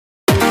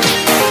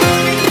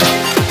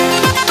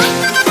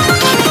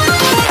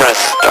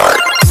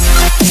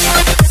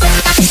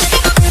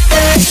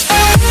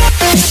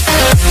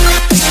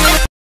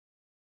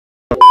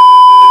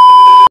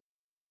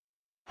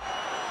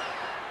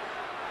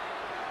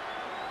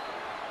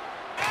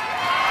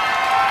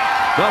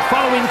The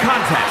following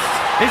contest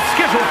is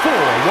scheduled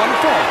for one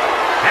fall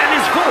and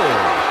is for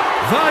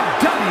the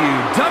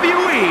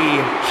WWE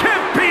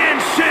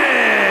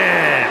Championship!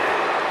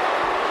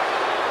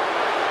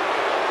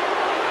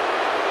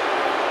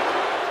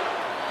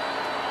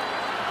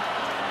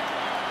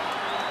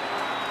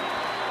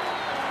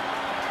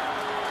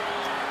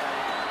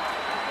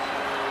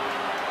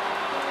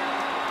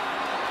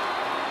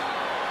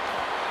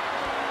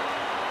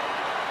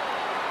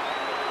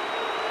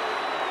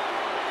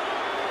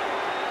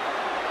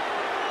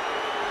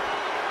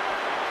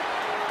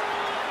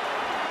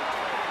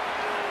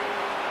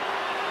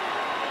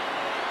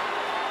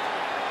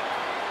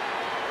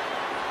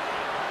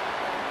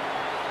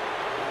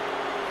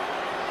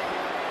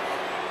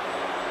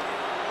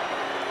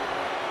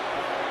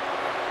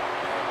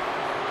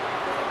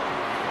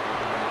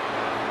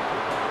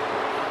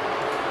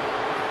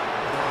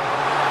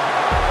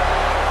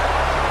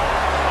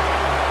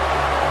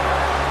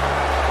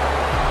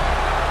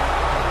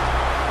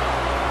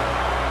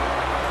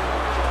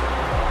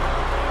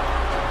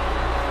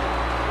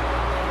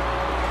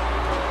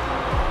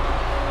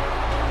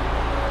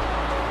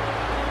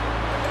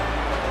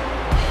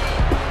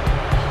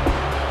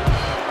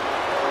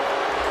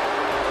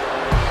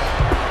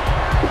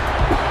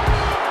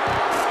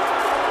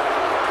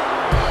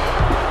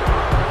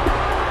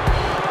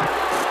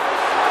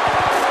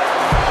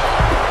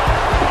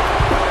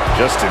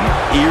 Just an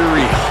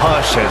eerie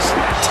hush has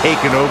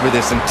taken over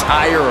this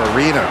entire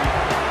arena.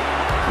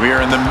 We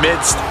are in the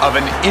midst of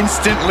an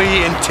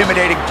instantly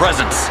intimidating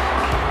presence.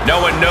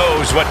 No one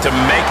knows what to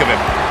make of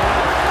him.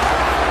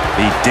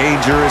 The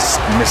dangerous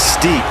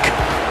mystique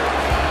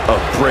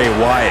of Bray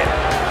Wyatt.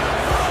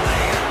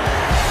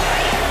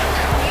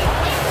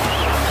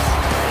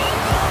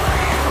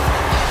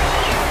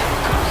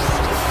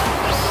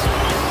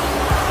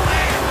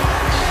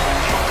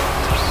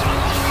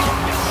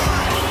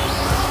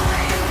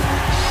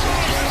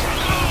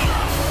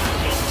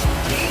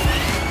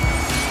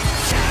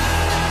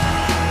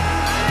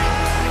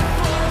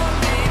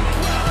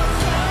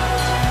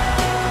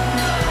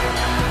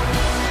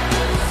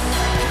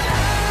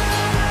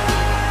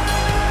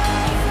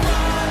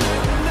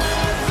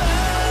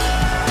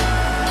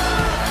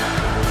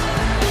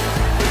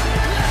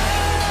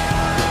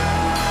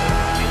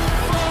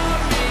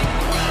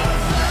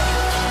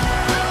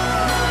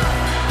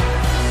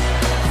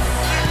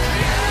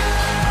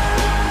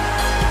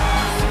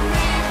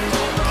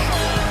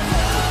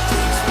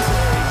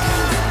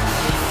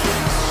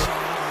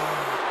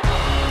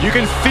 You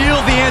can feel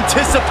the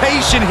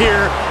anticipation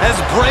here as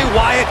Bray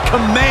Wyatt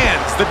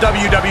commands the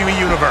WWE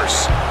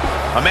Universe.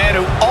 A man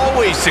who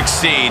always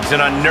succeeds in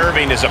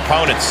unnerving his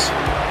opponents.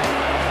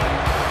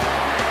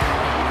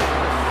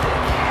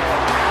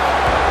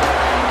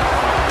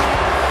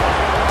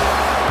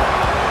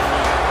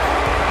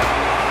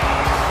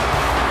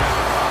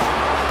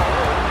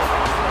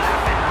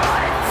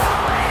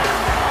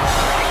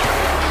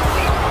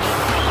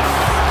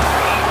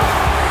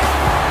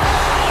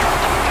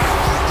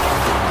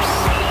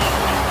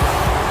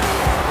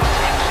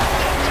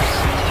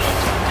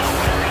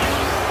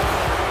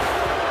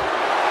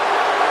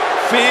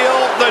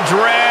 Feel the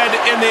dread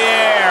in the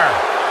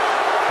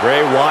air.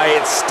 Bray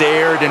Wyatt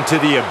stared into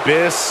the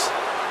abyss,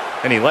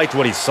 and he liked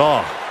what he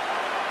saw.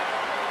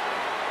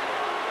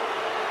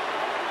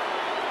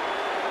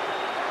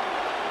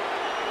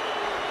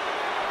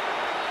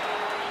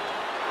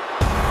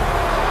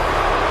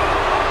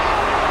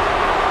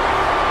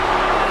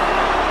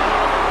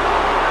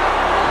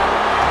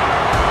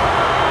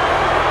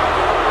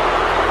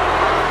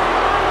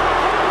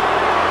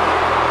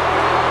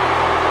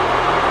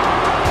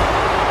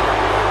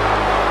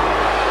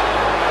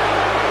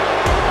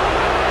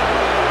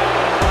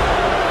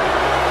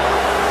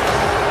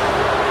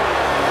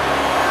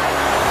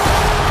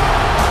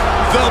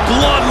 The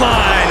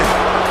bloodline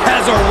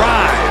has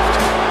arrived.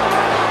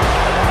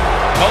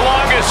 The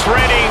longest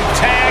reigning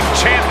tag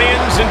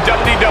champions in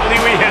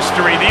WWE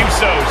history, the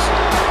Usos.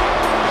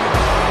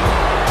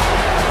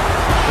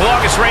 The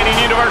longest reigning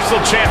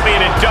Universal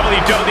Champion in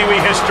WWE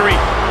history,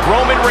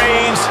 Roman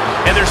Reigns,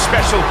 and their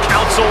special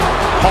counsel,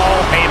 Paul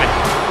Heyman.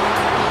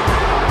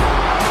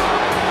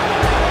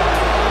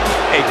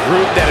 A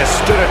group that has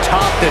stood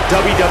atop the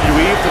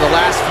WWE for the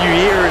last few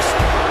years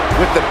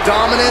with the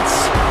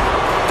dominance,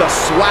 the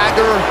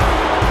swagger,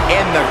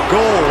 and the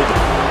gold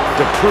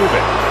to prove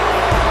it.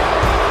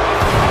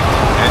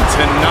 And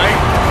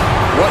tonight,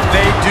 what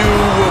they do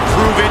will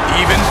prove it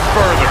even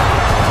further.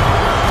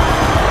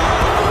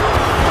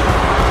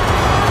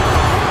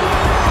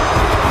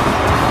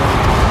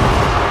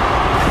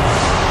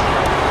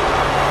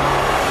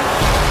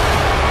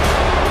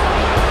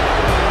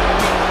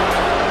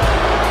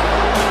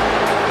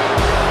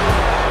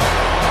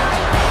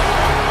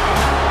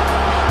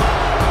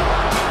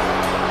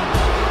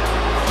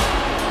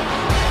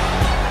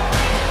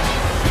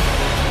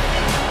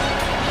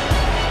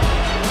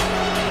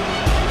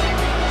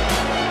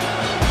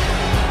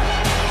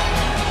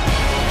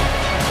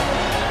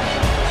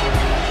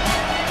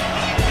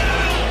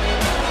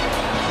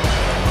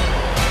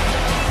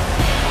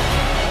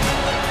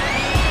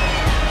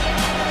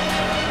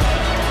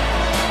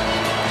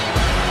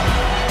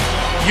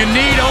 You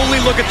need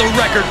only look at the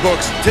record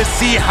books to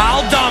see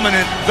how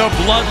dominant the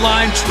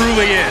Bloodline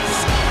truly is.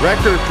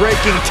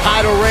 Record-breaking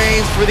title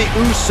reigns for the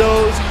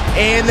Usos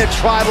and the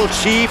Tribal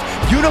Chief,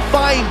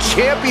 unifying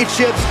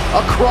championships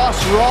across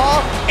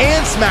Raw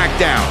and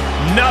SmackDown.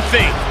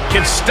 Nothing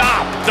can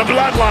stop the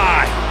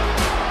Bloodline.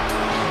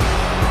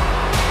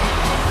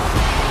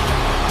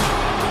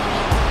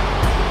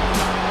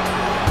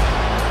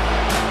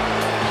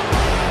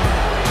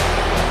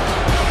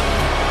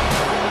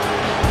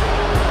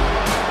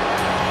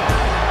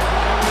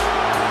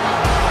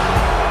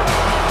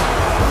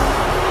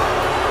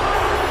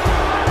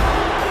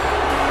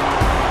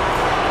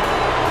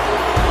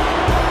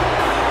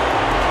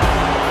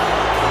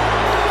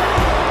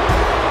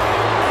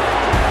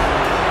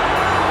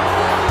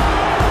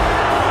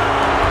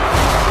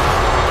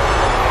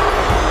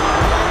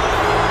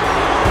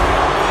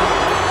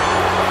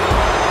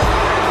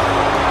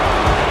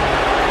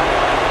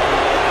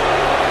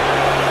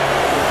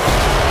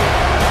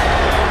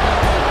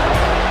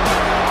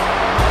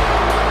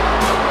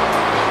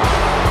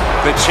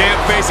 The champ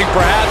facing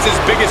perhaps his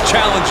biggest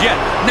challenge yet.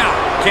 Now,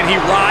 can he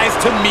rise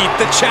to meet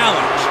the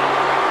challenge?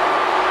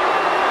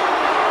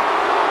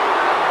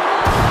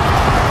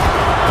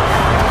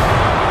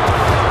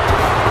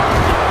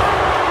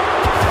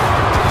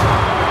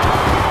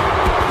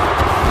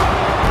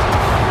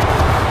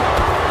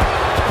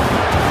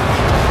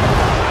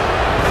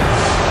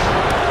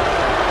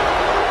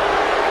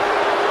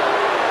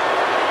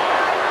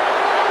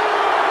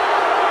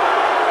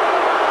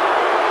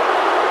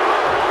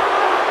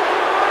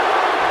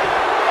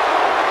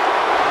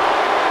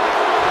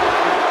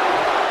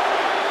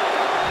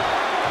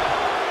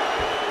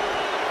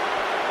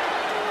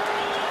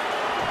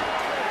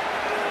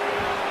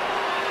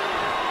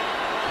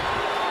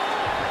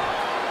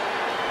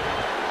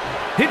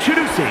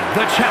 Introducing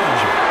the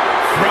challenger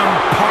from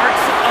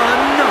parts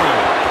unknown,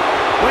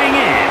 weighing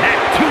in at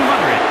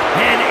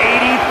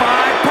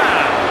 285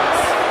 pounds,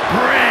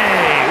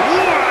 Bray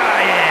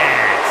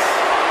Wyatt.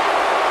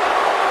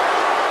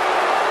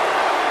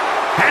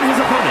 And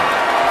his opponent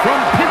from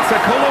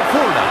Pensacola,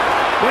 Florida,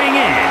 weighing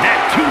in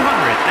at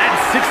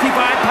 265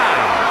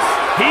 pounds,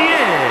 he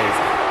is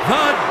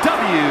the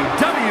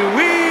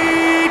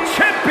WWE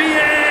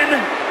Champion,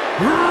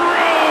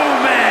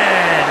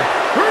 Roman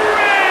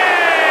Reigns.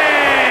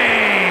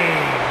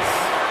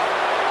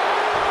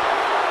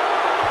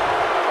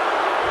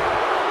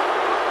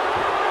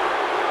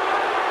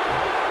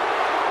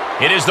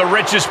 It is the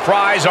richest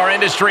prize our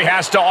industry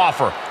has to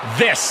offer.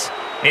 This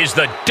is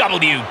the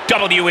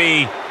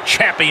WWE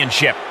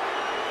Championship.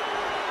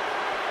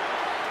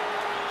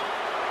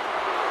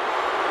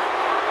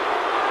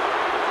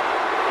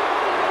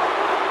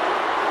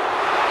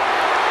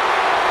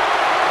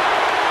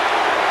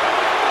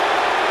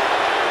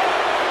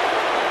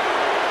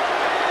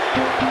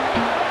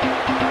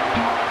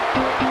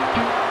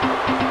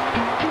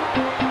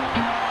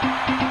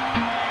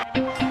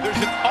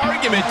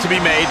 To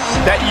be made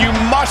that you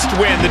must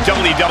win the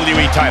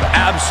WWE title.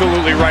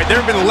 Absolutely right. There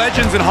have been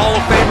legends and Hall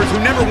of Famers who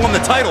never won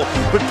the title,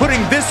 but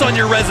putting this on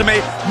your resume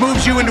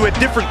moves you into a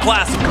different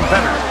class of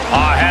competitor.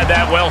 I had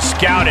that well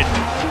scouted.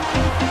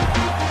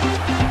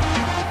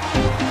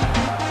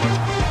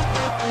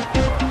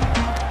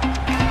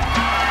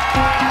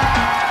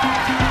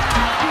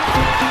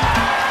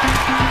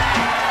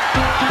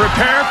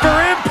 Prepare for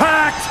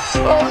impact!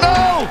 Oh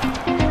no!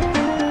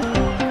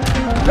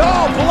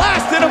 No,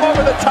 blasted him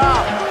over the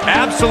top!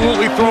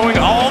 Absolutely throwing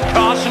all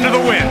caution to the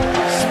wind.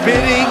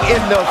 Spitting in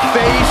the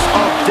face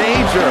of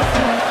danger.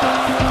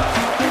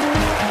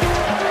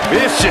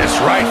 Vicious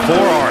right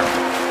forearm.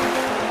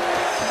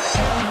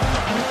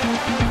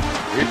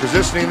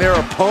 Repositioning their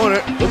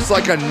opponent. Looks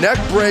like a neck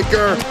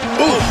breaker.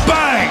 Ooh,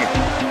 bang!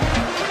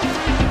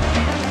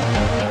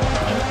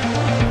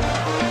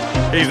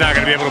 He's not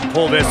going to be able to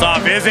pull this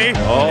off, is he?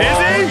 Oh, is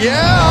he?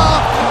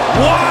 Yeah!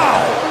 Wow!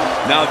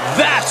 Now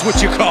that's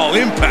what you call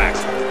impact.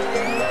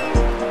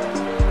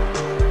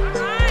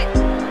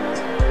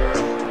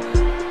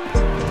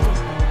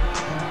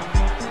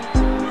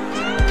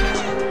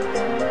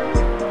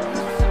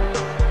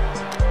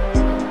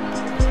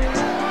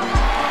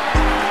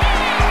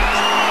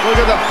 Look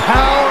at the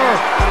power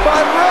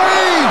by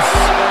Reigns!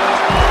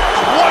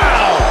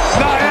 Wow!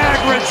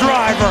 Niagara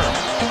driver!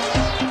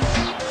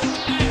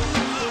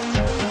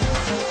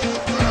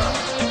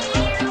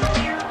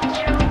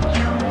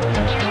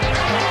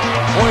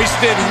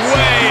 Hoisted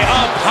way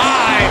up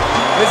high.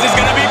 This is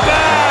gonna be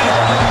bad.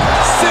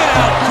 Sit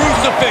out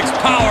crucifix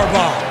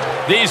powerbomb.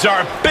 These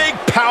are big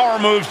power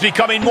moves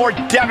becoming more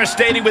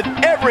devastating with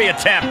every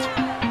attempt.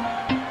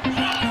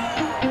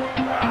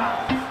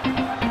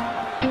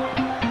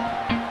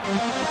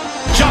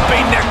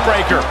 Jumping neck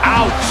breaker.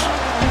 Ouch.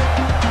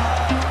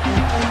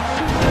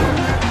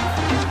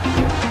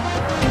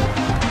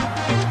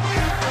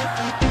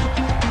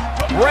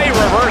 Bray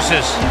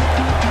reverses.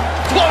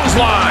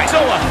 Clothesline.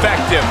 So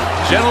effective.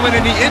 Gentlemen,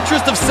 in the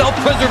interest of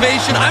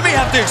self-preservation, I may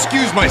have to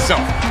excuse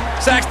myself.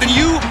 Saxton,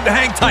 you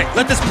hang tight.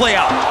 Let this play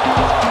out.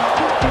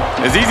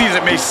 As easy as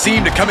it may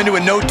seem to come into a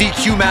no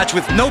DQ match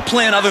with no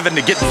plan other than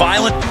to get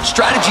violent,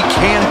 strategy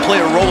can play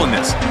a role in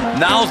this.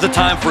 Now's the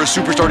time for a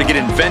superstar to get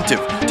inventive,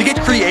 to get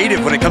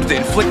creative when it comes to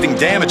inflicting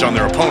damage on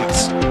their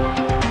opponents.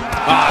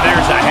 Ah,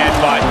 there's a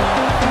headbutt.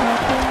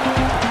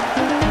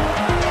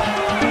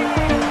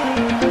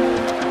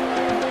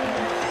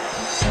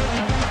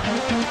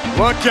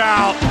 Look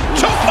out.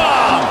 Choke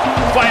bomb!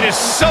 Fight is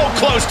so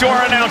close to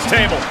our announce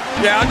table.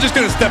 Yeah, I'm just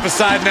going to step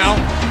aside now.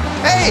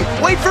 Hey,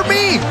 wait for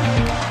me!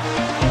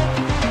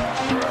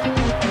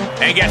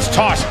 And gets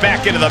tossed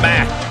back into the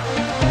mat.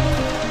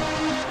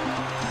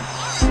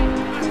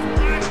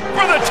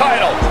 For the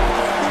title.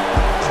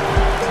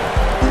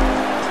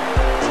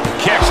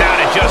 Kicks out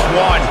at just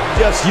one.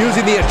 Just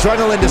using the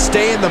adrenaline to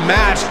stay in the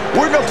match.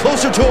 We're no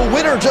closer to a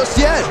winner just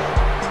yet.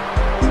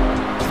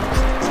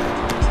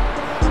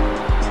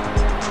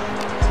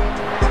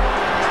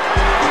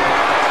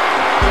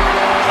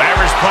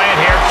 Whatever's playing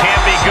here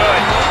can't be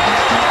good.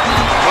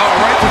 Oh,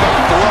 right to the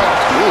throat.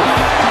 Ooh.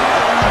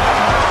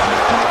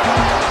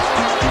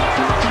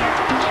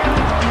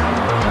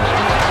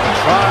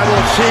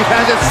 Tribal Chief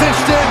has it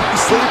cinched in.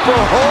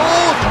 Sleeper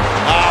hold.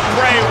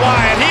 Bray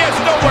Wyatt, he has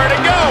nowhere to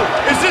go.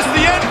 Is this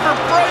the end for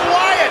Bray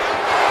Wyatt?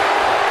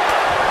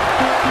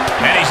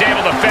 And he's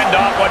able to fend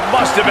off what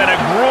must have been a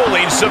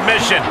grueling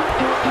submission.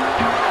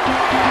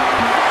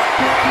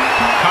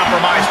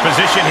 Compromised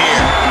position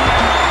here.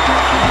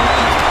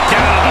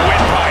 Down on the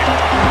windpipe.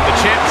 The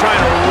champ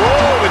trying to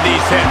roll with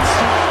these hits.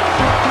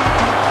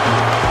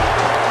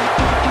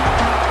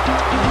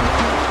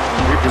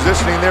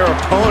 Repositioning their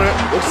opponent.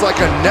 Looks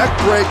like a neck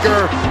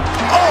breaker.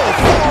 Oh,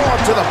 forearm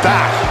to the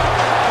back.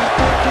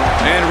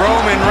 And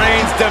Roman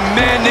Reigns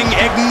demanding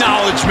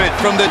acknowledgement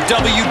from the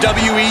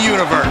WWE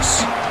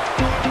Universe.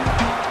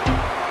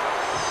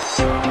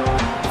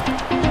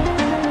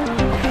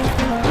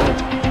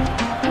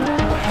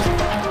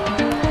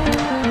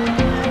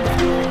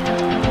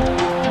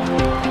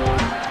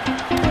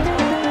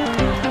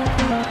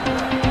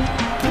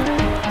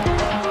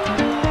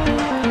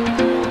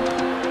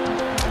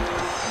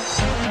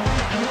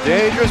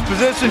 Dangerous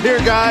position here,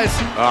 guys.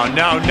 Oh,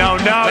 no, no,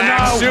 no,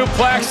 Back no.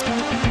 suplex.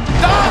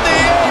 On the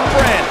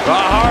apron. The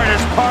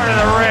hardest part of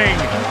the ring.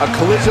 A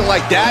collision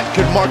like that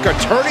could mark a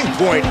turning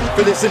point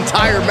for this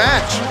entire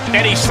match.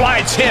 And he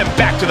slides him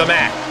back to the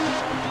mat.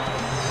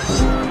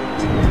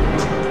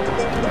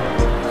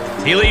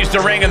 He leaves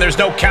the ring and there's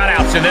no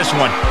countouts in this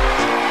one.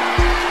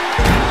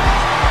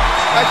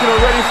 I can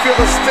already feel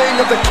the sting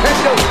of the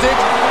kendo stick,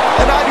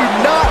 and I do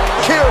not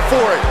care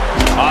for it.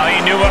 Oh, he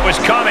knew what was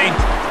coming.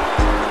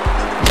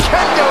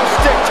 Kendo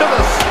stick to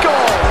the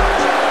skull.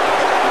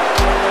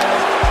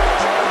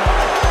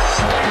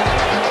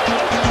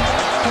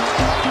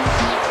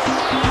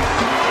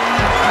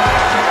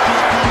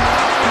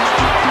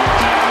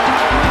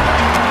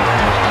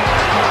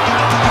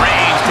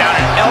 Reigns down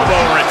an elbow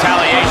in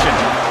retaliation.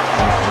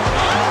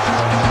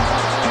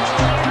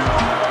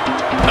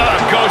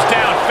 Goes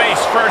down face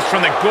first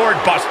from the gourd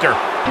buster.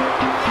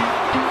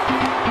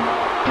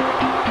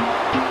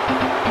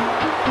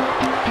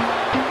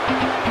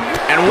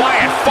 And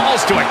Wyatt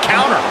falls to a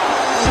counter.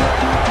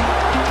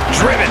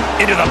 Driven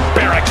into the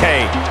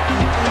barricade.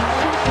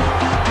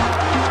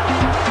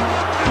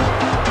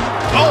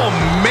 Oh,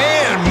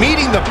 man,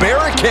 meeting the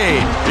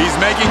barricade. He's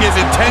making his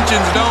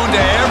intentions known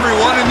to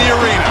everyone in the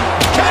arena.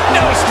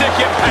 Kendo stick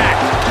impact.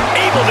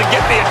 Able to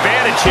get the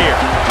advantage here.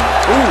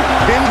 Ooh,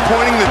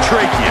 pinpointing the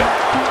trachea.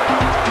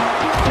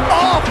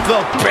 Off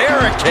the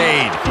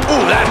barricade.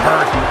 Ooh, that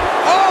hurt.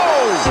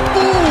 Oh!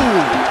 Ooh!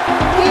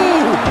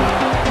 Ooh!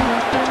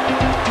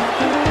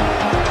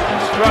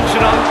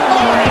 Destruction on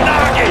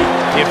Uranagi.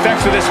 The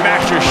effects of this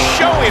match are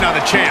showing on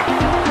the champ.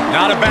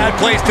 Not a bad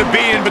place to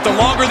be in, but the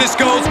longer this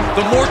goes,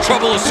 the more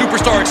trouble a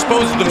superstar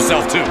exposes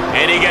themselves to.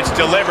 And he gets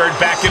delivered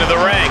back into the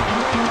ring.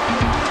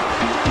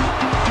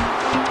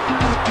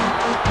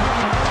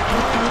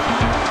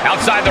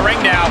 Outside the ring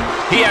now,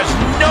 he has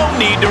no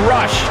need to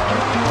rush.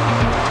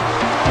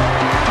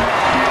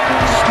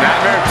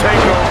 Snapmare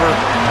takeover,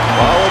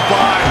 followed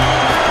by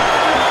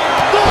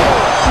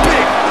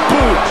big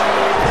boot.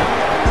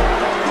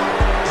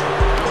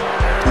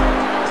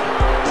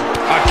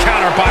 A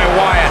counter by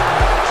Wyatt.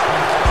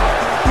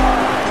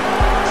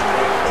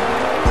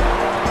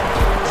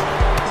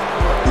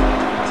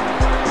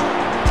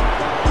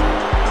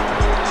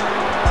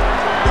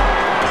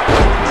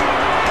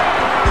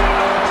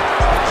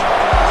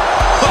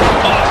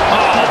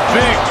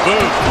 Big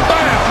boot.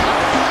 Bam!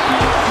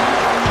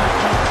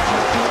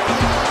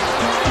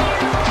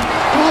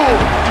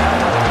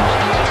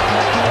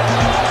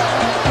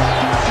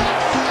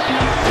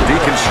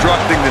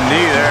 Deconstructing the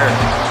knee there.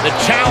 The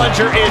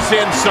challenger is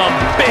in some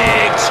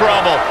big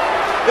trouble.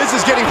 This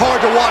is getting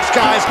hard to watch,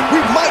 guys.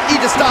 We might need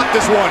to stop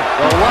this one.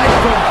 The light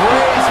from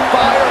Bray's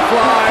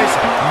fireflies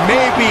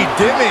may be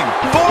dimming.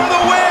 For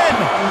the win!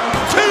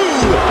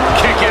 2 it.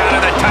 Kick out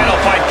and the title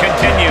fight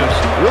continues.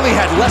 Really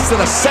had less than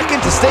a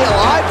second to stay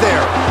alive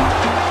there.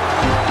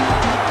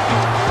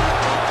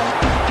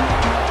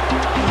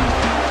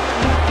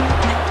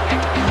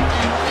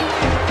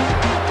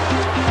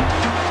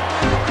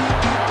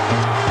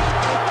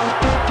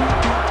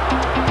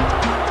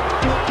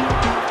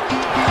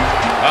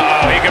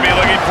 He could be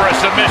looking for a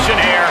submission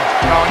here.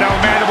 Oh, no,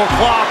 mandible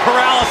claw,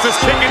 paralysis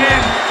kicking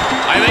in.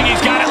 I think he's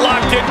got it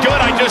locked in good.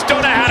 I just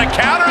don't know how to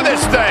counter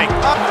this thing.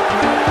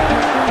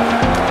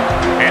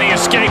 And he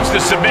escapes the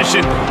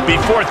submission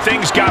before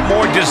things got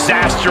more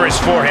disastrous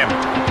for him.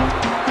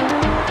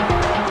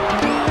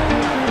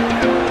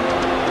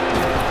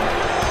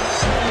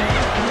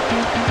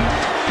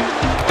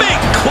 Big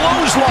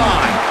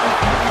clothesline.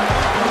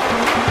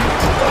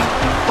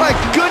 My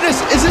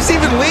goodness, is this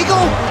even legal?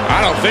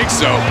 I don't think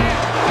so.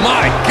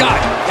 My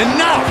God,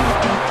 enough!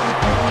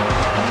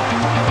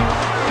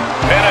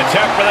 An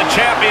attempt for the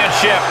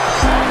championship.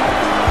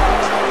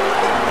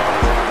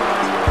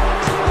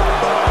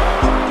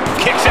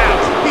 Kicks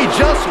out. He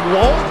just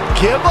won't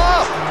give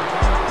up.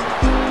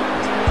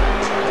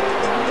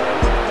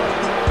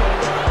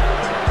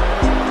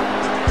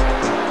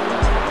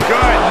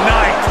 Good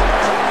night.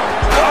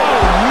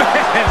 Oh,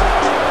 man.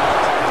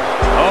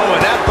 Oh,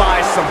 and that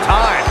buys some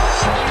time.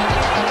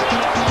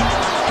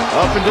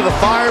 Up into the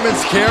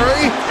fireman's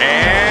carry.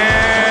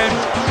 And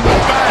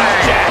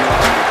bang! Jack.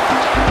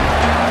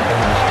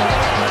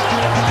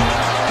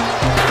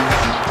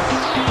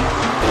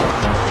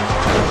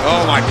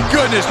 Oh my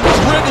goodness,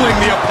 dribbling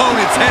the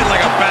opponent's head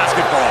like a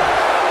basketball.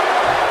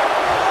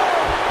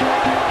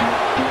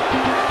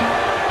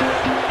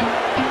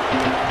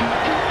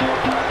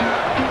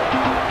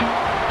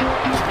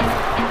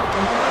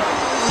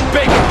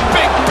 Big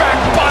back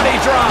body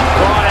drop.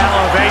 Broad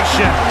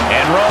elevation.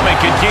 And Roman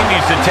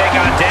continues to take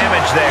on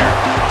damage there.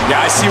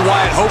 Yeah, I see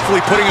Wyatt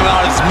hopefully putting him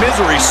out of his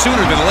misery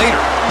sooner than later.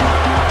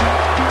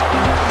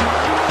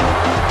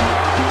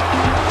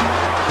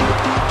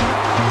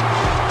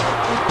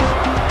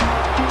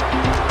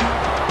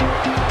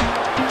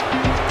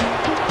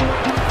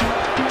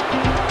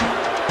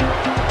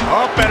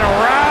 Up and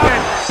around.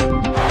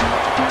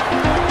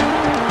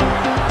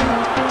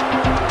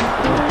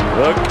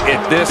 Look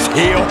at this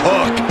heel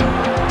hook.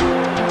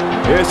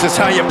 This is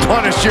how you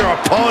punish your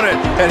opponent,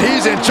 and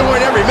he's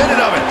enjoying every minute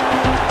of it.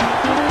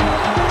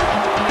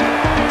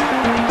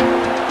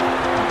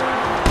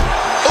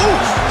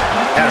 Oof!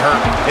 That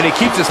hurt. And he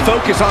keeps his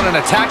focus on an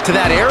attack to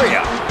that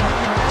area.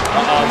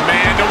 Uh-oh,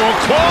 mandible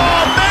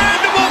claw!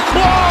 Mandible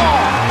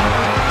claw!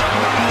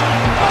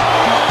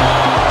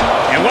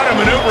 And what a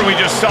maneuver we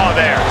just saw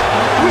there.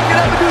 We can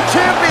have a new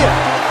champion.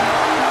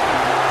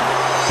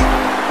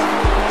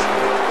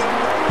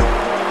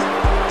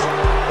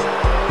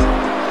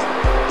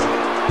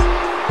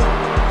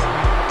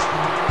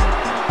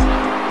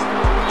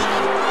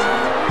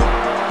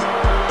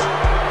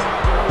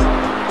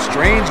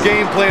 Strange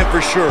game plan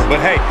for sure, but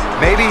hey,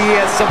 maybe he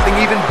has something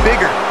even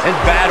bigger and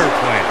badder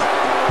planned.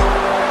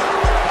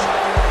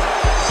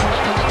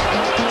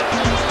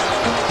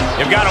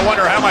 You've got to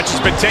wonder how much has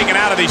been taken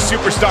out of these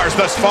superstars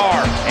thus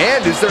far.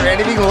 And is there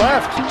anything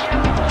left?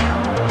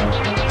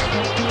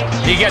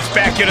 He gets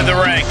back into the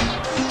ring.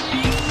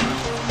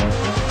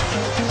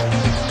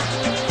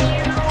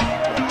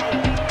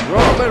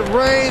 Roman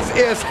Reigns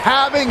is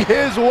having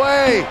his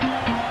way.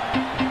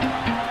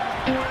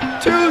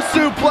 2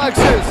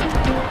 suplexes.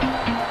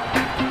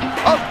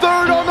 A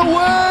third on the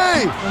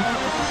way.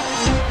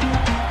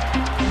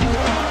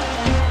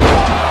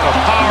 A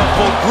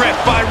powerful grip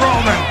by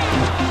Roman.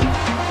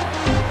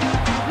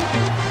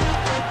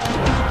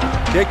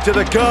 Kick to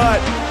the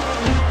gut.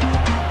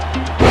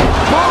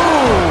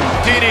 Boom!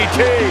 DDT.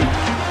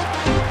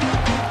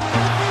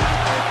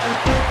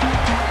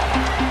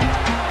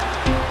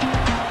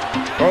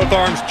 Both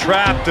arms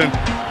trapped, and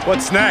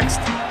what's next?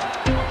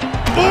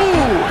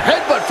 Ooh!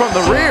 Headbutt from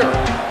the rear.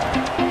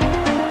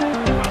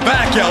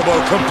 Back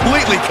elbow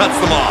completely cuts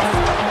them off.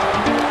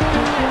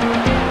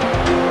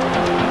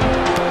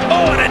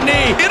 Oh, and a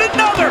knee. Hit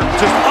another!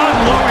 Just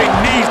unloading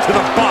knees to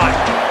the body.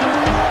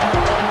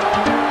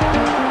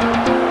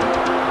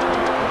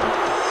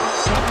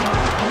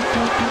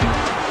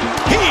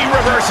 He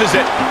reverses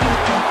it.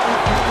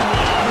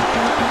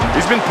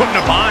 He's been put in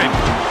a bind.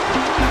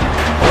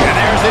 And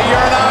there's the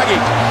Uranagi.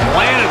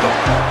 Landed him.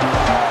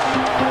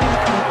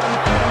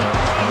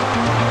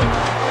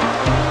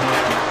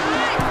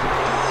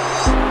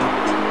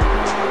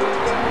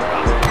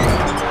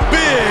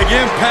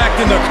 Impact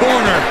in the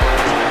corner.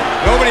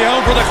 Nobody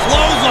home for the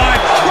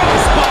clothesline.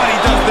 Crossbody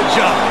does the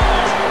job.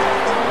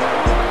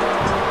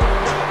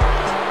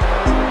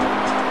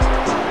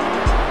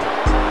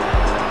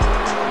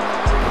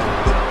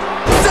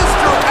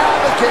 Sister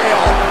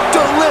Abigail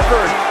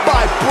delivered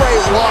by Bray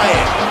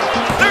Wyatt.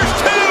 There's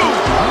 2.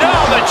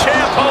 Now the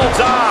champ holds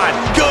on.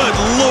 Good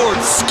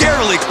Lord,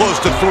 scarily close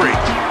to 3.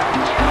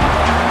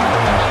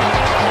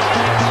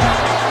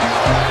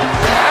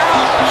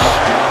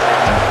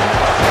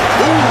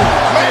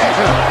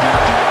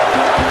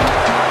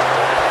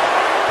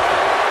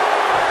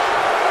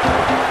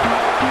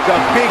 The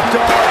big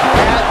dog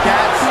had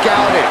that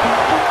scouted.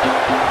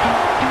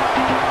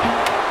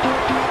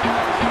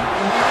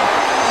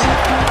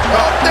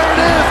 Oh, there it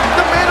is!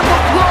 The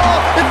mandible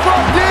claw! It's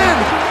locked in!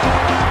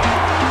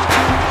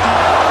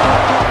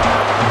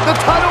 The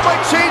title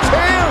might change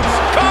hands!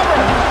 Cover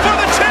for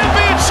the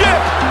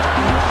championship!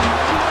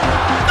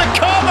 The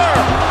cover!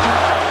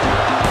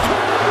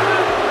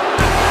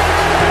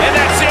 And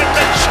that's it,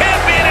 the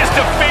champion is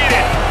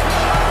defeated!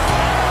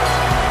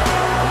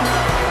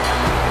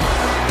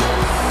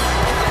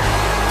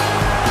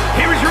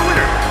 Here is your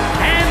winner,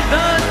 and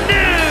the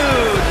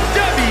new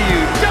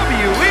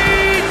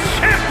WWE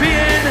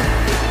Champion,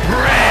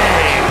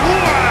 Bray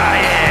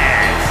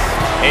Wyatt!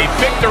 A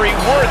victory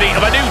worthy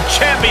of a new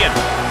champion!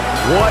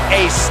 What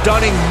a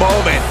stunning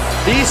moment.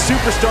 These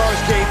superstars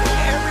gave